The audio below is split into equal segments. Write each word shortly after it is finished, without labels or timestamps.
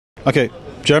Okay,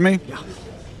 Jeremy,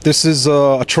 this is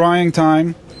a trying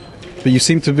time, but you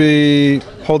seem to be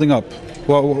holding up.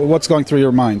 What's going through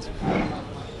your mind?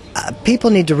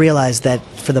 People need to realize that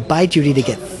for the Bayit to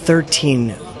get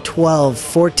 13, 12,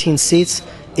 14 seats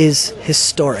is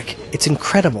historic. It's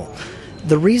incredible.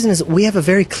 The reason is we have a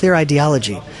very clear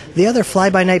ideology. The other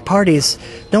fly-by-night parties,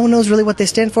 no one knows really what they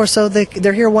stand for, so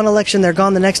they're here one election, they're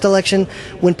gone the next election.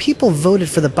 When people voted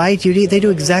for the Bayit, they knew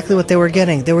exactly what they were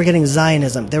getting. They were getting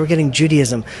Zionism, they were getting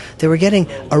Judaism, they were getting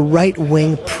a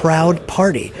right-wing, proud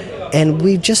party. And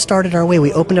we just started our way.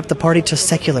 We opened up the party to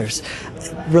seculars,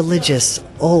 religious,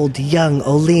 old, young,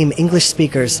 olim, English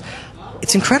speakers.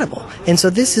 It's incredible. And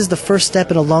so this is the first step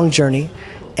in a long journey,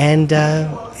 and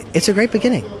it's a great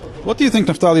beginning. What do you think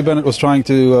Naftali Bennett was trying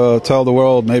to tell the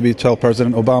world, maybe tell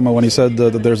President Obama when he said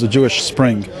that there's a Jewish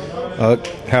spring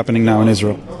happening now in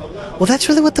Israel? Well, that's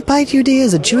really what the Bayit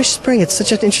is, a Jewish spring. It's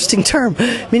such an interesting term,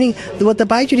 meaning what the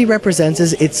Bayit represents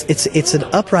is it's an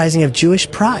uprising of Jewish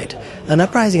pride, an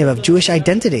uprising of Jewish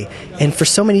identity. And for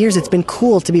so many years, it's been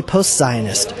cool to be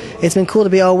post-Zionist. It's been cool to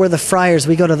be, oh, we're the friars,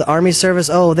 we go to the army service.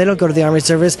 Oh, they don't go to the army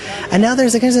service. And now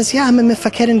there's a guy who says, yeah, I'm a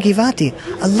mifaked in Givati.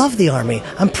 I love the army.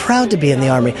 I'm proud to be in the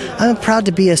army. I'm proud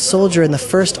to be a soldier in the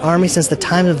first army since the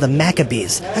time of the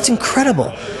Maccabees. That's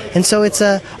incredible. And so it's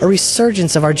a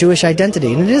resurgence of our Jewish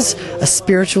identity, and it is a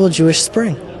spiritual Jewish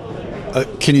spring.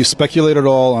 Can you speculate at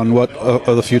all on what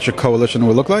the future coalition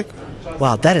will look like?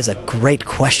 Wow, that is a great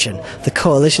question. The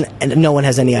coalition, and no one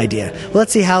has any idea. Well,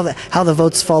 let's see how the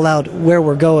votes fall out, where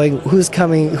we're going, who's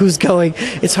coming, who's going.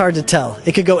 It's hard to tell.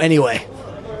 It could go any way.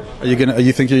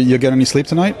 You think you'll get any sleep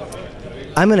tonight?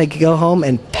 I'm going to go home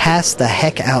and pass the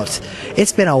heck out.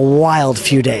 It's been a wild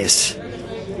few days.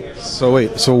 So wait,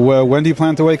 when do you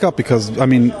plan to wake up? Because, I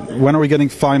mean, when are we getting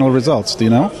final results? Do you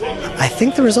know? I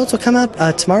think the results will come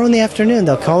out tomorrow in the afternoon.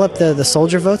 They'll call up the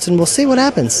soldier votes, and we'll see what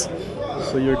happens.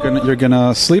 So you're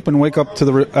gonna sleep and wake up to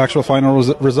the actual final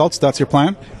results? That's your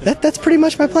plan? That's pretty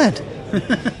much my plan.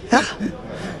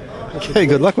 Okay,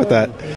 good luck with that.